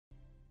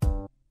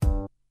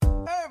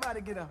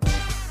Everybody get up.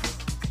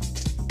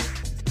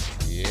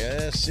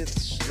 Yes,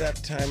 it's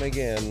that time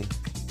again.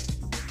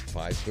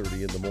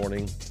 5:30 in the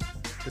morning,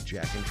 the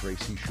Jack and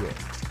Tracy Show.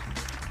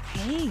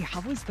 Hey,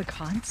 how was the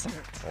concert?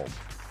 Oh,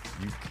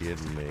 you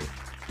kidding me?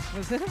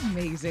 Was it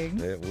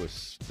amazing? It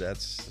was.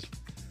 That's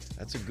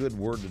a good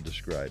word to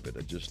describe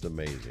it. Just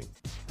amazing.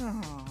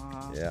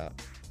 Aww. Yeah.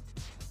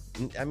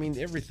 I mean,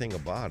 everything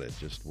about it,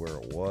 just where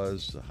it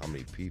was, how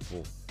many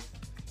people.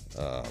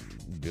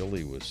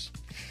 Billy was.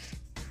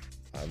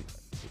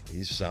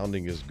 He's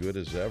sounding as good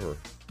as ever.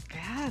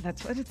 Yeah,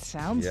 that's what it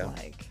sounds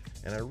like.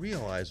 And I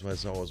realized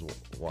as I was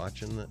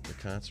watching the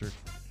concert,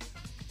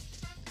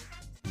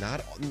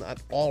 not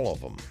all of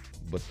them,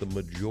 but the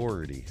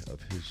majority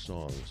of his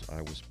songs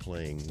I was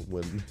playing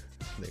when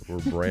they were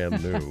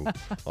brand new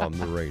on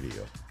the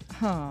radio.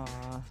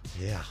 Aw.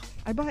 Yeah.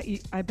 I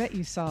bet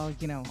you saw,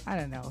 I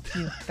don't know, a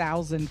few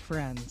thousand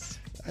friends.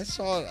 I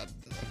saw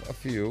a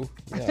few.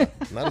 Yeah.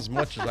 Not as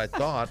much as I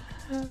thought.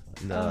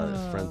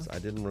 Friends, I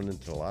didn't run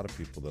into a lot of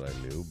people that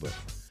I knew, but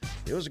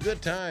it was a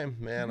good time,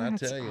 man.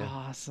 That's I tell you.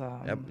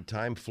 Awesome.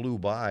 Time flew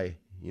by,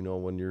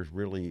 when you're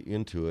really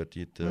into it.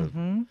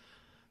 The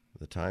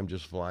time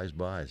just flies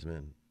by,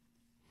 man.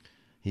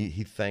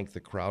 He thanked the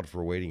crowd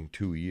for waiting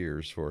 2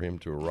 years for him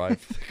to arrive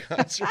for the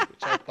concert,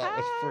 which I thought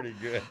was pretty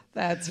good.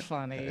 That's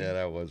funny. Yeah,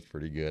 that was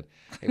pretty good.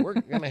 Hey, we're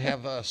going to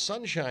have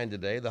sunshine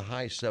today, the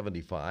high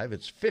 75.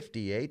 It's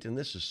 58, and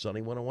this is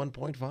Sunny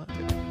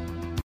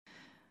 101.5.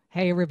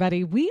 Hey,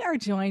 everybody. We are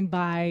joined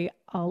by,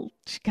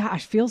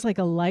 feels like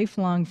a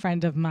lifelong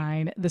friend of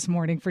mine this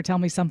morning for Tell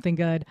Me Something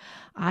Good.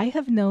 I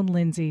have known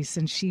Lindsay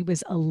since she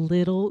was a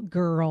little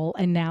girl,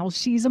 and now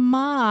she's a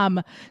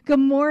mom. Good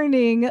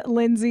morning,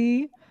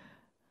 Lindsay.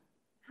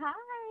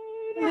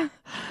 Hi.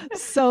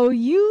 So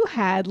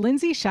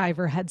Lindsay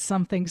Shiver had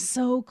something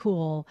so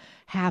cool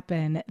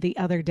happen the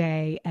other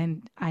day,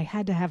 and I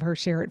had to have her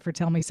share it for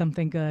Tell Me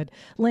Something Good.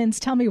 Linz,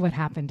 tell me what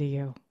happened to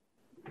you.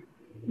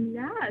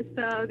 Yeah,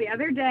 so the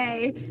other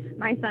day,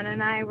 my son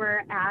and I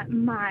were at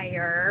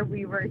Meijer.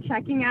 We were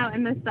checking out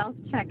in the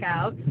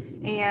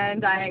self-checkout,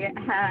 and I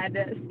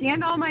had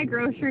scanned all my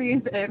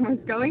groceries and was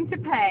going to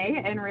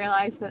pay and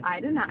realized that I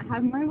did not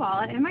have my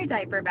wallet in my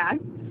diaper bag.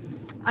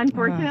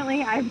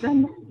 Unfortunately, I've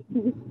done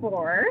this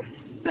before,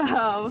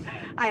 so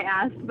I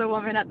asked the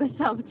woman at the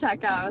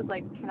self-checkout, I was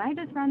like, can I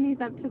just run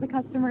these up to the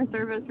customer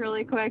service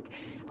really quick?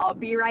 I'll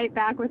be right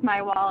back with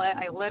my wallet.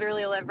 I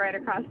literally live right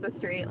across the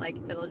street.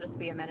 It'll just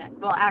be a minute.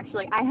 Well,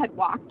 actually, I had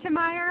walked to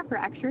Meijer for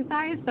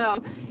exercise,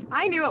 so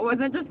I knew it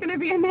wasn't just going to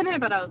be a minute,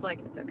 but I was like,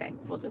 it's okay.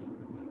 We'll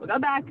go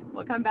back.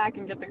 We'll come back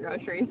and get the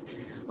groceries.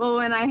 Well,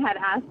 when I had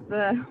asked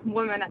the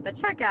woman at the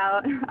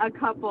checkout, a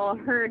couple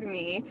heard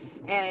me,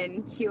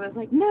 and she was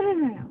like,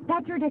 no,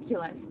 that's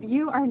ridiculous.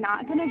 You are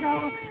not going to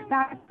go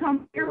back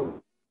home.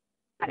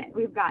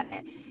 We've got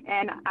it.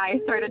 And I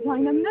started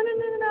telling them, no,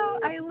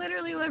 I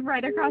literally live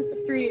right across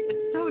the street.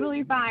 It's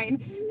totally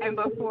fine. And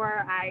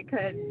before I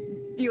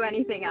could do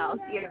anything else,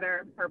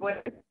 either her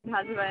boyfriend,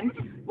 husband,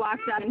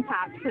 walked out and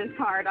tapped his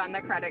card on the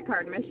credit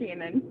card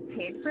machine and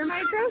paid for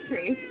my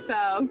groceries.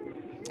 So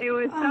it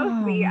was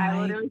so sweet. I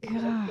literally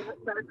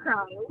started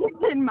crying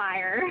in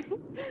Meijer.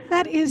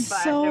 That is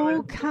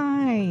so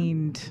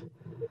kind.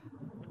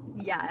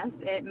 Yes,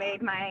 it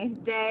made my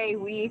day,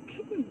 week,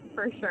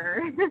 for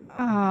sure.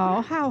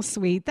 Oh, how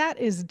sweet. That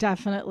is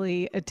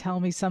definitely a Tell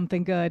Me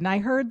Something Good. And I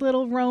heard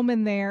little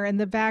Roman there in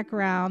the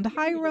background.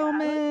 Hi,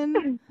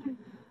 Roman.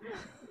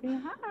 Say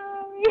hi.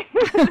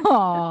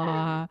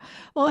 Aw.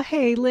 Well,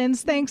 hey,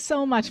 Linz, thanks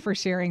so much for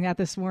sharing that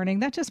this morning.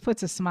 That just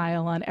puts a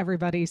smile on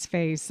everybody's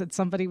face that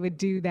somebody would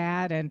do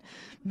that. And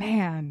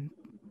man,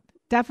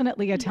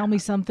 definitely a Tell Me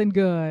Something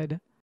Good.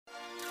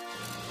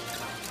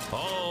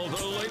 All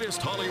the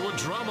latest Hollywood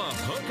drama,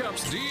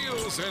 hookups,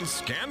 deals, and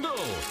scandal.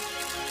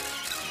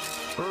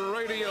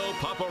 Radio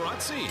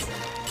Paparazzi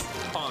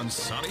on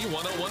Sunny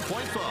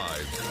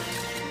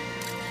 101.5.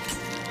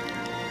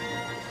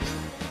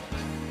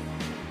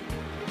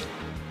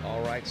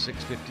 All right,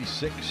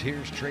 6:56.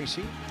 Here's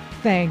Tracy.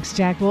 Thanks,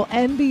 Jack. Well,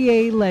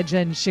 NBA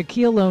legend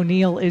Shaquille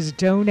O'Neal is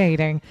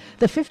donating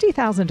the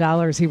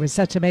 $50,000 he was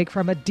set to make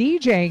from a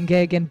DJing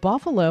gig in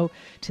Buffalo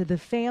to the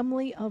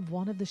family of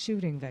one of the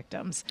shooting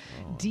victims.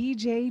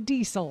 DJ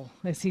Diesel,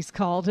 as he's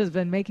called, has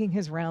been making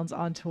his rounds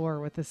on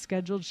tour with a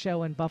scheduled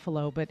show in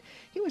Buffalo, but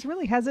he was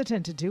really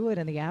hesitant to do it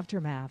in the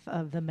aftermath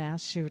of the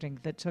mass shooting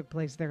that took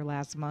place there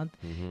last month.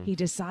 He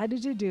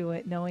decided to do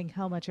it knowing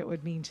how much it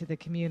would mean to the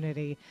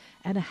community.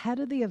 And ahead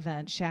of the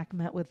event, Shaq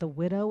met with the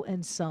widow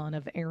and son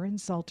of Aaron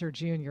Salter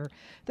Jr.,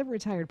 the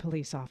retired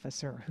police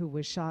officer who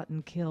was shot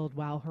and killed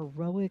while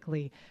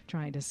heroically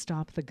trying to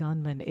stop the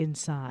gunman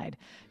inside.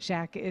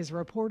 Shaq is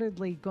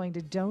reportedly going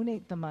to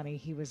donate the money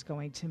he was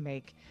going to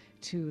make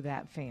to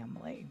that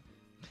family.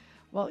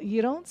 Well,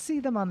 you don't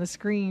see them on the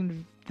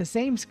screen, the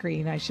same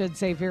screen, I should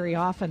say, very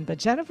often, but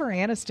Jennifer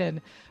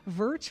Aniston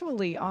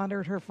virtually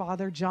honored her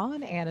father,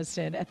 John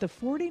Aniston, at the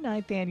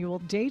 49th Annual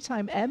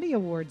Daytime Emmy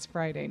Awards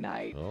Friday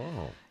night.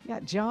 Oh. Yeah,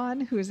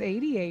 John, who is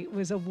 88,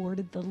 was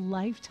awarded the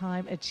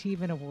Lifetime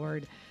Achievement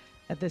Award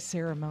at this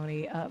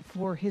ceremony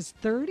for his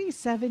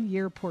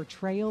 37-year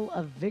portrayal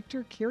of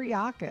Victor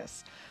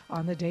Kiriakis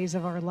on The Days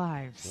of Our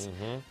Lives.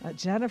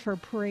 Jennifer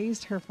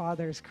praised her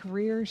father's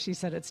career. She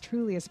said, "It's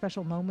truly a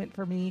special moment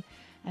for me,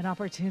 an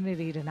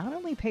opportunity to not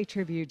only pay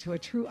tribute to a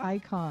true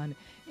icon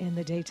in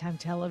the daytime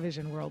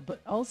television world, but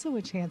also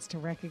a chance to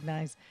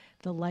recognize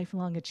the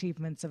lifelong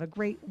achievements of a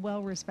great,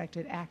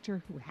 well-respected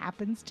actor who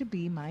happens to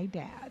be my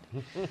dad."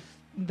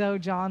 Though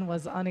John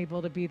was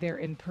unable to be there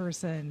in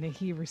person,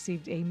 he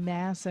received a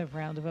massive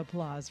round of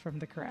applause from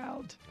the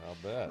crowd. I'll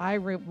bet. I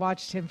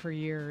watched him for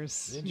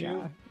years. Did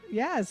you?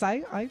 Yes,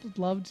 I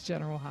loved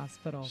General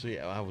Hospital. See,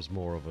 I was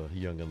more of a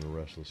Young and the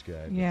Restless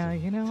guy. but, Yeah,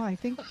 I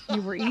think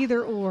you were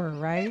either or,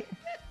 right?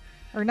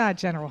 Or not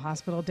General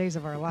Hospital, Days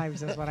of Our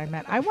Lives is what I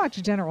meant. I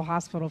watched General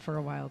Hospital for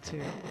a while,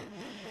 too.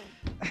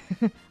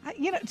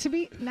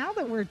 Now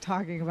that we're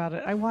talking about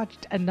it, I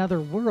watched Another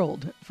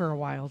World for a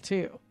while,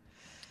 too.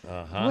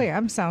 Uh-huh. Boy,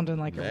 I'm sounding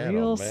like Man, a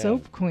real oh, man.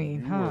 soap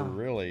queen, You huh? were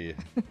really... you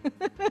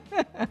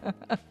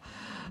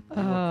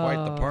were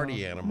quite the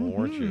party animal,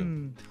 weren't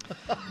you?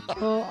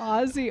 Well,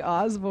 Ozzy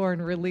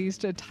Osbourne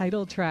released a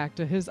title track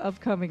to his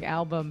upcoming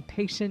album,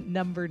 Patient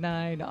Number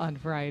 9, on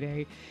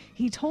Friday.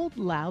 He told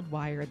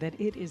Loudwire that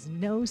it is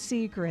no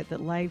secret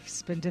that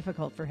life's been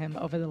difficult for him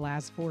over the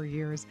last 4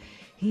 years.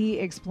 He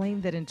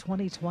explained that in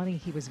 2020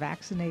 he was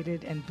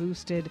vaccinated and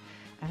boosted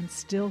and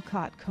still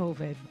caught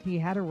COVID. He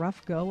had a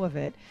rough go of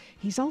it.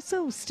 He's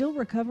also still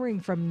recovering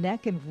from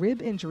neck and rib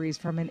injuries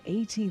from an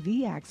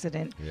ATV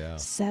accident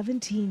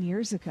 17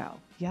 years ago.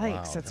 Yikes, Wow,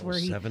 that's that where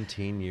was he...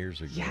 17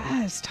 years ago.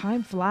 Yes,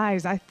 time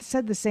flies. I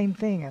said the same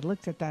thing. I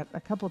looked at that a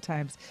couple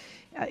times.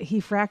 He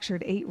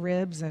fractured 8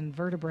 ribs and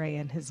vertebrae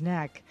in his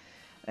neck.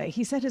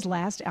 He said his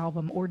last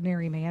album,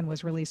 Ordinary Man,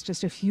 was released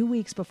just a few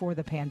weeks before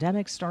the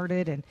pandemic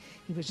started, and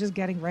he was just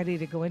getting ready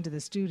to go into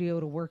the studio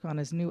to work on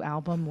his new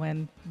album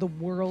when the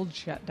world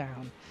shut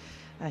down.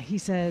 He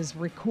says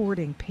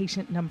recording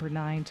Patient Number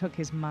 9 took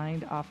his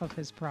mind off of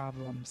his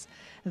problems.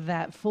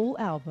 That full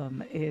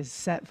album is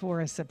set for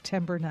a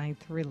September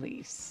 9th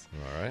release.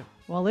 All right.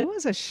 Well, it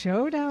was a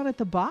showdown at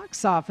the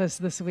box office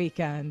this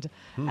weekend.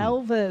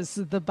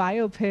 Elvis, the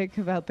biopic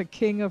about the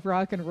king of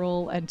rock and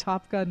roll, and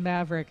Top Gun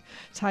Maverick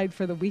tied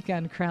for the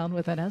weekend crown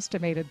with an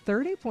estimated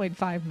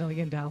 $30.5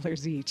 million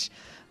each.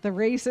 The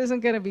race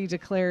isn't going to be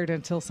declared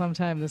until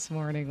sometime this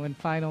morning when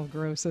final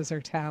grosses are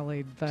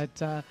tallied,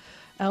 but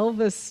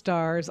Elvis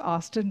stars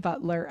Austin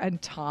Butler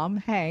and Tom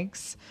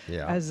Hanks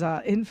as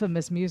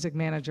infamous music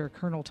manager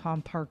Colonel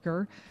Tom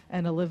Parker,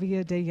 and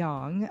Olivia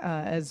DeJonge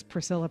as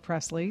Priscilla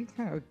Presley.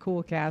 Kind of a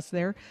cool cast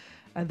there.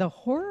 The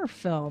horror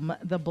film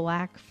The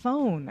Black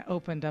Phone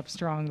opened up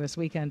strong this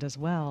weekend as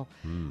well.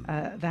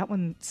 That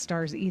one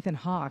stars Ethan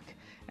Hawke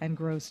and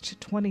grossed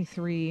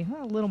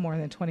a little more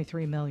than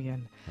 23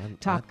 million.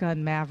 Top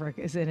Gun Maverick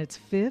is in its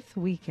 5th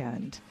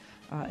weekend.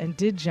 And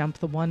did jump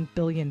the $1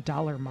 billion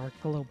mark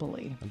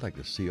globally. I'd like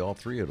to see all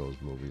 3 of those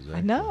movies. Actually.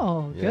 I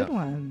know, Yeah. good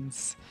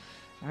ones.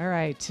 All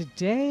right,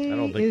 today I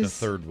don't think the is...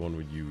 third one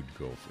you would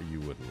go for. You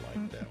wouldn't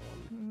like that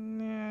one.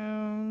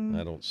 No.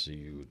 I don't see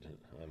you.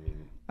 I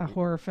mean, A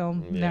horror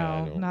film? Yeah, I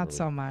No, don't not really-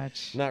 so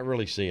much. not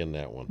really seeing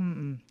that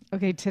one.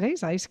 Okay,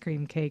 today's ice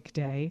cream cake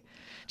day.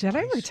 Did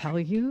I ever tell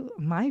you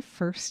my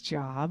first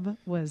job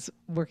was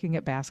working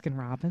at Baskin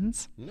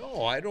Robbins?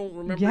 No, I don't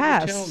remember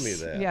Yes. you telling me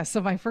that. Yeah,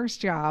 so my first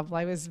job,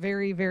 I was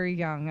very, very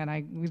young, and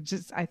I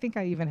think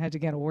I even had to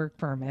get a work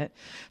permit.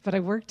 But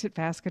I worked at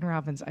Baskin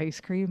Robbins Ice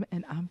Cream,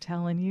 and I'm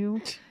telling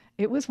you,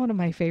 it was one of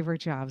my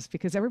favorite jobs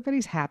because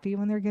everybody's happy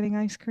when they're getting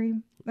ice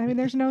cream. I mean,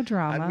 there's no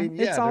drama. I mean,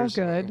 yeah, it's all there's-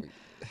 good.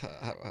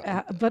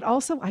 But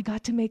also, I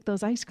got to make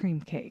those ice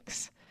cream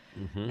cakes.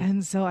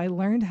 And so I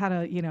learned how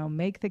to,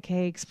 make the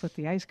cakes, put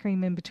the ice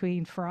cream in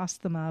between,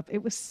 frost them up.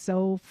 It was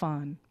so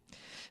fun.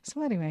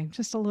 So anyway,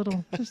 just a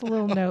little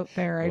note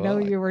there. I know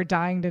Well, you were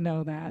dying to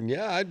know that.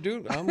 Yeah, I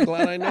do. I'm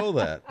glad I know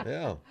that.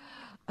 Yeah.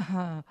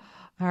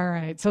 All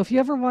right. So if you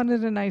ever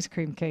wanted an ice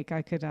cream cake,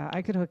 I could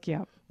hook you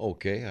up.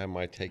 Okay, I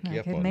might take you I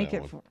up could on make that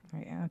it one. for.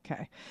 Yeah,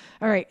 okay.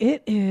 All right.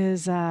 It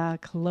is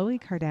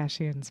Khloe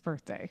Kardashian's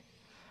birthday.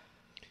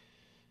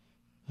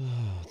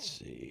 Let's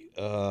see.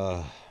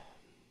 I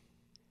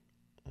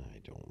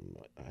don't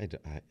know.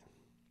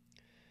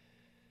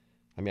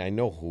 I mean, I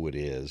know who it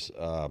is,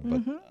 but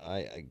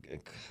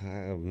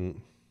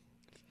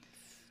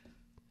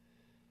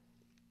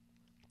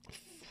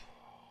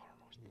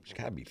it's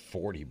got to be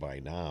 40 by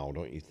now,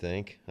 don't you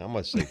think? I'm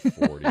going to say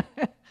 40.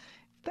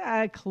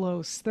 That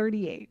close.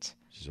 38.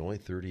 She's only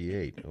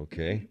 38.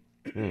 Okay.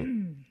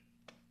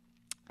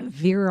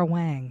 Vera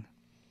Wang.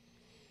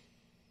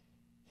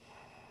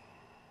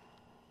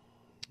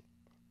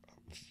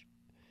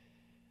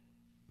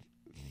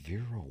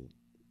 Vera.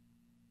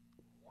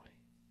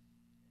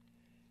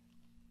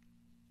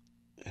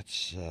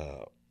 It's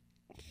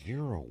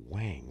Vera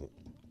Wang.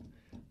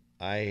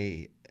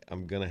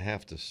 I'm gonna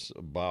have to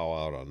bow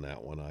out on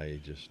that one. I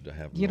just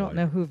have. You don't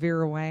know who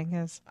Vera Wang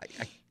is?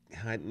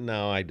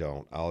 No, I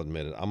don't. I'll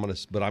admit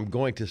it. But I'm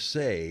going to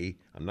say.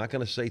 I'm not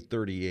going to say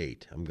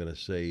 38. I'm going to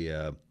say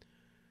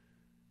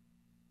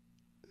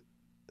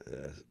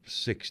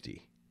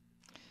 60.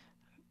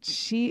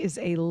 She is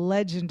a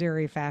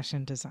legendary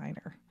fashion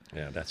designer.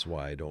 Yeah, that's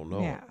why I don't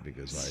know Yeah. it,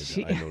 because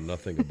I know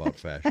nothing about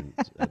fashion,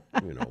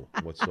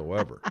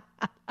 whatsoever.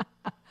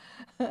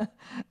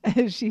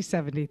 She's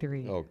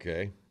 73.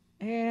 Okay.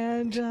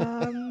 And,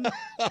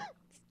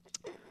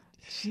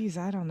 geez,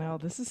 I don't know.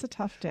 This is a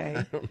tough day.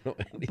 I don't know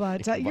anything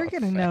But you're about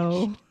going to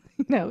know.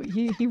 No,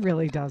 he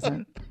really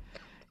doesn't.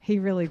 He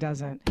really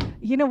doesn't.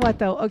 You know what,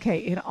 though? Okay,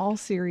 in all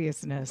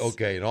seriousness.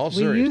 Okay, in all We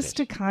seriousness. used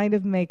to kind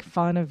of make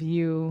fun of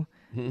you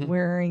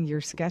wearing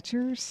your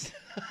Skechers.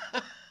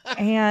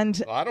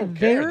 And I don't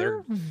care.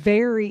 they're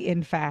very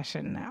in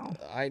fashion now.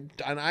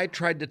 I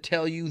tried to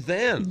tell you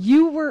then.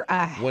 You were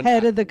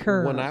ahead of the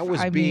curve. When I was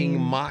being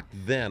mean, mocked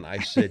then, I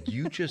said,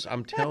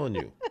 I'm telling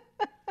you,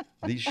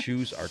 these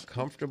shoes are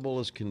comfortable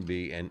as can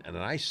be, and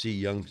I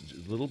see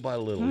little by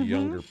little,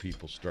 younger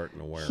people starting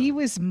to wear he them.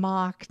 was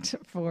mocked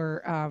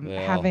for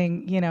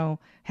having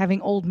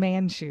old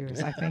man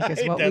shoes, I think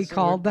is what we That's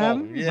called what we called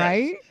them, them. Yes.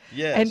 right?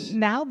 Yes. And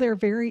now they're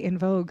very in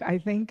vogue. I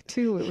think,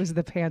 too, it was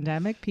the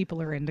pandemic.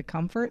 People are into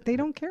comfort. They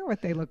don't care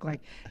what they look like.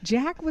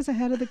 Jack was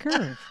ahead of the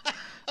curve.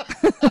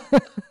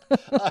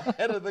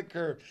 Ahead of the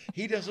curve.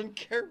 He doesn't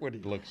care what he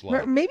looks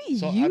like. Or maybe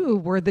So you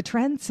were the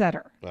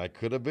trendsetter. I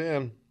could have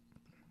been.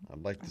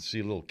 I'd like to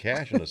see a little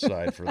cash in the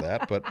side for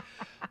that, but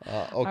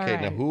okay. All Now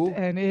right. who?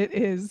 And it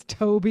is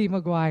Toby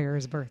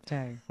Maguire's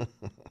birthday.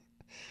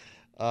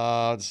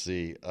 Let's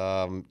see.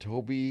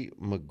 Toby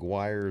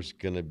Maguire's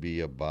going to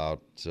be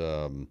about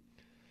 40s.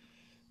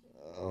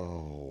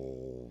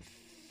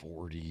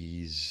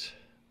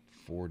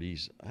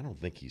 I don't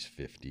think he's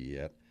 50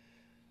 yet.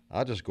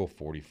 I'll just go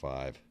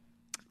 45.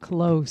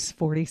 Close,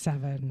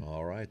 47.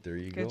 All right, there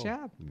you go. Good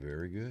job.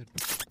 Very good.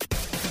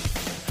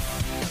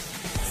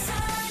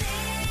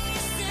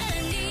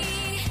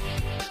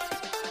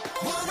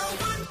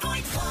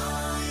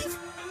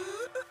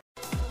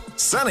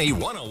 Sunny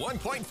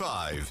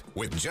 101.5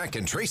 with Jack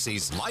and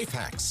Tracy's Life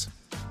Hacks.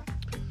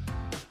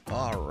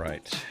 All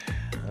right.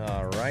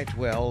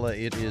 Well,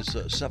 it is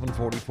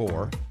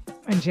 7:44.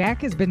 And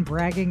Jack has been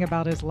bragging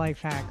about his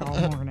life hack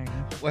all morning.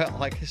 Well,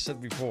 like I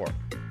said before,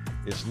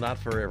 it's not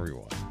for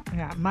everyone.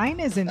 Yeah, mine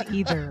isn't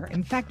either.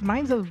 In fact,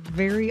 mine's a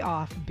very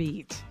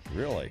offbeat.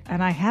 Really?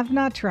 And I have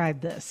not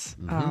tried this.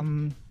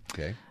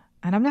 Okay.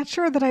 And I'm not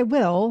sure that I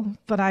will,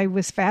 but I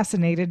was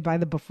fascinated by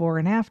the before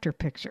and after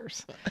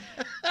pictures.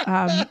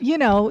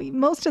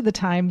 Most of the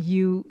time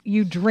you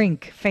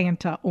drink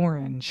Fanta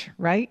orange,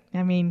 right?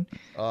 I mean,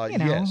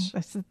 yes.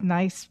 that's a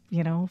nice,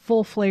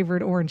 full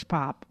flavored orange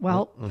pop.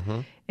 Well,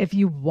 if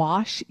you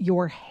wash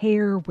your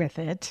hair with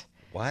it,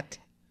 What?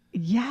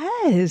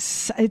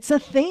 yes, it's a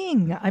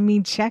thing. I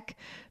mean, check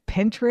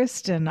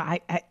Pinterest, and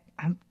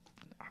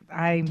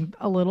I'm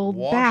a little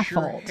Wash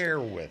your baffled.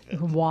 hair with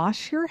it.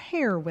 Wash your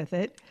hair with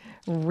it,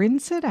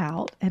 rinse it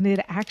out, and it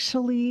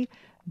actually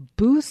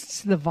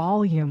boosts the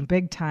volume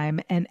big time.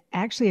 And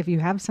actually, if you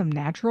have some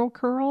natural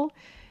curl,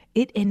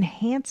 it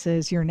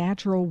enhances your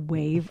natural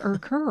wave or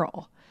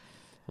curl.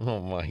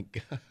 Oh my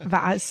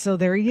God. So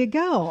there you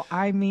go.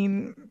 I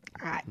mean,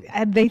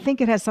 and they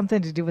think it has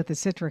something to do with the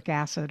citric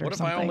acid or What if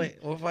something.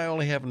 what if I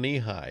only have knee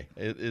high?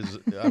 Does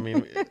it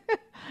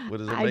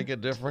make a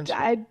difference?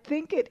 I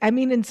think it. I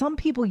mean, and some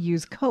people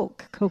use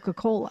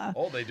Coca-Cola.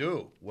 Oh, they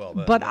do. Well,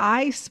 then, But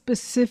I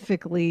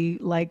specifically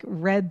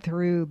read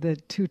through the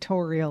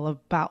tutorial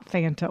about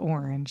Fanta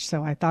Orange,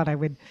 so I thought I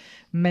would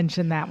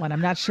mention that one. I'm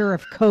not sure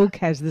if Coke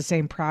has the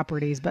same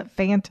properties, but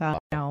Fanta,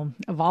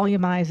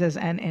 volumizes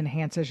and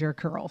enhances your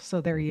curl. So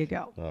there you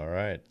go. all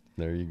right,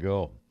 there you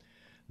go.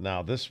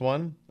 Now this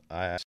one,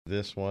 I'm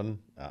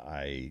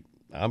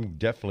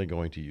definitely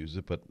going to use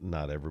it, but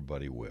not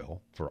everybody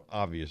will, for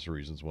obvious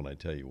reasons when I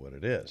tell you what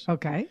it is.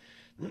 Okay.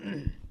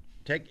 You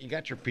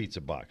got your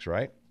pizza box,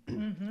 right?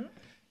 Mm-hmm.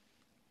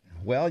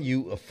 Well,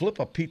 you flip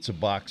a pizza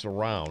box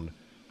around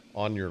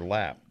on your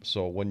lap,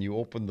 so when you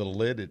open the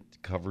lid, it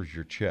covers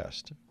your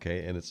chest,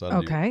 okay, and it's under.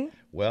 Okay.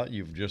 Well,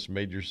 you've just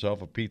made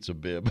yourself a pizza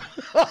bib.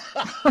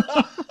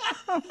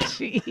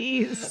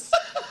 Jeez.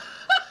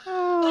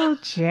 Oh,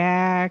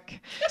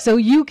 Jack. So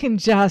you can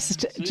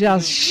just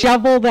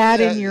shovel that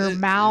in your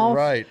mouth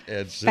right?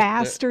 And sit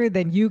faster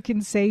than you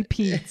can say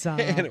pizza.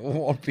 there, and it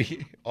won't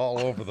be all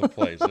over the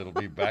place. It'll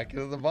be back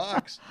into the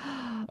box.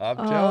 I'm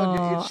telling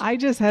you. Oh, I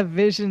just have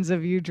visions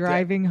of you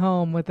driving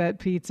home with that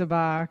pizza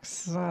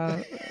box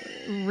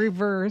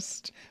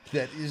reversed.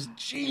 That is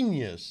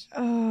genius.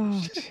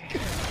 Oh,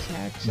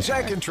 Jack.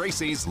 Jack and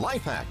Tracy's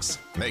Life Hacks,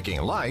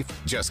 making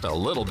life just a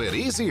little bit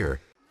easier.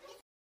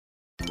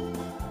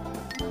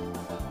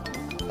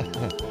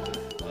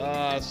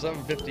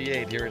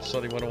 7:58 here at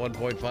Sunny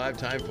 101.5.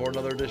 Time for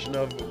another edition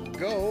of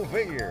Go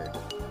Figure.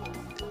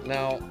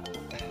 Now,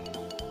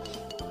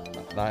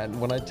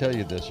 when I tell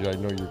you this, I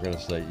know you're going to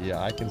say,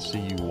 yeah, I can see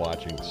you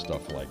watching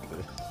stuff like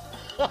this.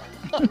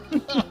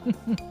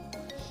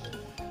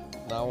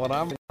 Now, when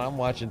I'm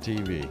watching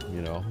TV,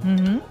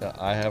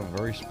 I have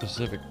very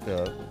specific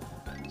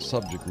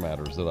subject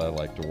matters that I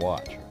like to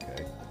watch,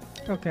 okay?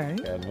 Okay.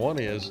 And one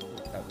is,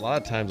 a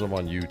lot of times I'm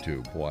on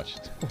YouTube, watch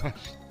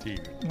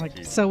TV.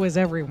 Like, so is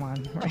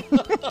everyone, right?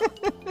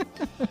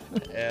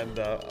 And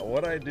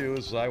what I do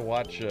is I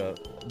watch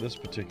this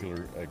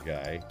particular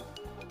guy.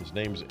 His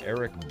name's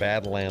Eric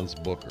Badlands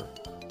Booker.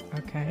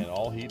 Okay. And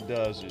all he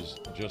does is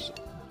just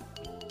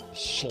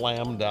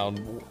slam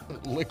down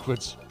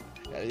liquids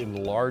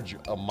in large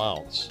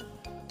amounts.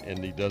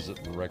 And he does it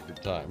in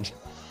record times.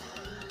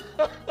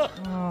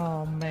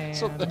 Oh, man.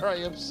 So there I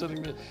am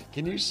sitting there.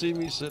 Can you see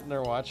me sitting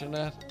there watching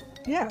that?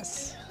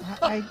 Yes,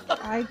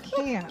 I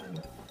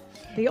can.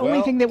 The only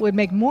Well- thing that would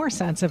make more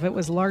sense if it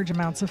was large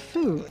amounts of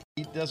food.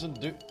 He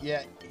doesn't do,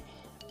 yeah.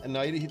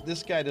 No,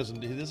 this guy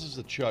doesn't. This is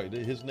a chug.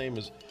 His name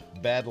is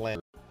Badland,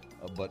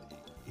 but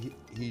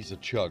he's a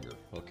chugger.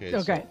 Okay.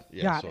 Okay, So,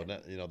 yeah. got So it.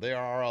 that, there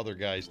are other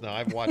guys. Now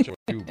I've watched him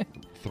do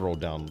throw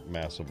down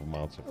massive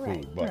amounts of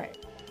food, but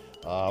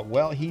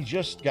well, he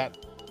just got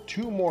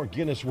 2 more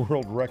Guinness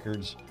World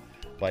Records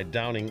by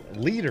downing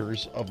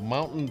liters of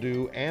Mountain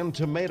Dew and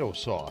tomato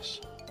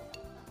sauce.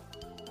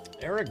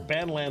 Eric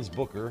Badlands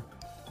Booker,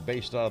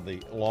 based out of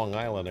the Long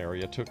Island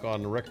area, took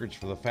on records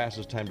for the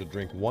fastest time to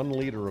drink 1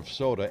 liter of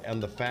soda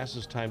and the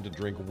fastest time to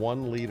drink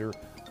 1 liter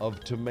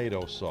of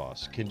tomato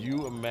sauce. Can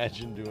you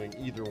imagine doing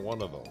either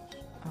one of those?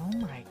 Oh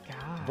my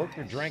God.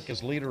 Booker drank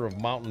his liter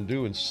of Mountain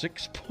Dew in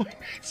 6.8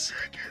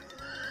 seconds.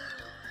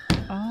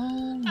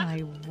 Oh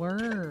my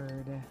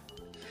word.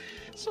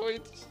 So he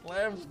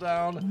slams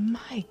down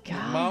My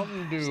God.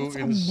 Mountain Dew That's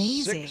in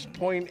amazing.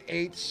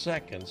 6.8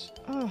 seconds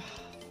Oh,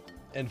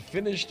 and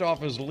finished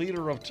off his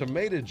liter of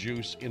tomato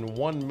juice in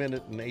 1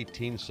 minute and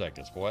 18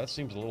 seconds. Boy, that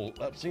seems a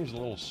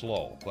little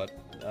slow, but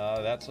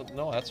that's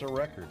a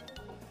record.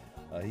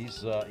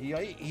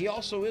 He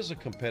also is a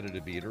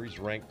competitive eater. He's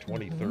ranked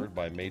 23rd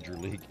by Major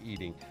League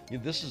Eating.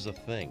 This is a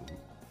thing.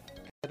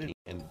 Competitive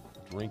and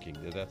drinking,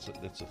 that's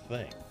a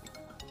thing.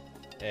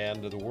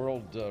 And the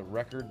world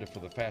record for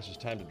the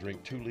fastest time to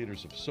drink 2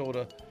 liters of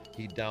soda,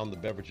 he downed the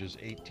beverages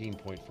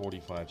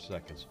 18.45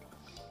 seconds.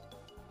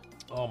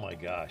 Oh my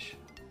gosh,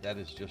 that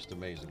is just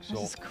amazing. This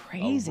is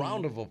crazy. A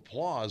round of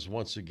applause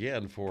once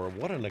again for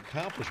what an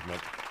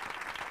accomplishment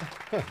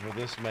for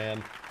this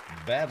man,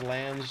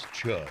 Badlands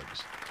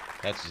Chugs.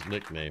 That's his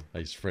nickname.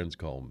 His friends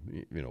call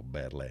him,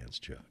 Badlands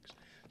Chugs.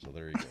 So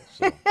there you go.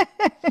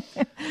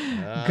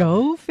 So,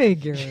 go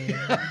figure.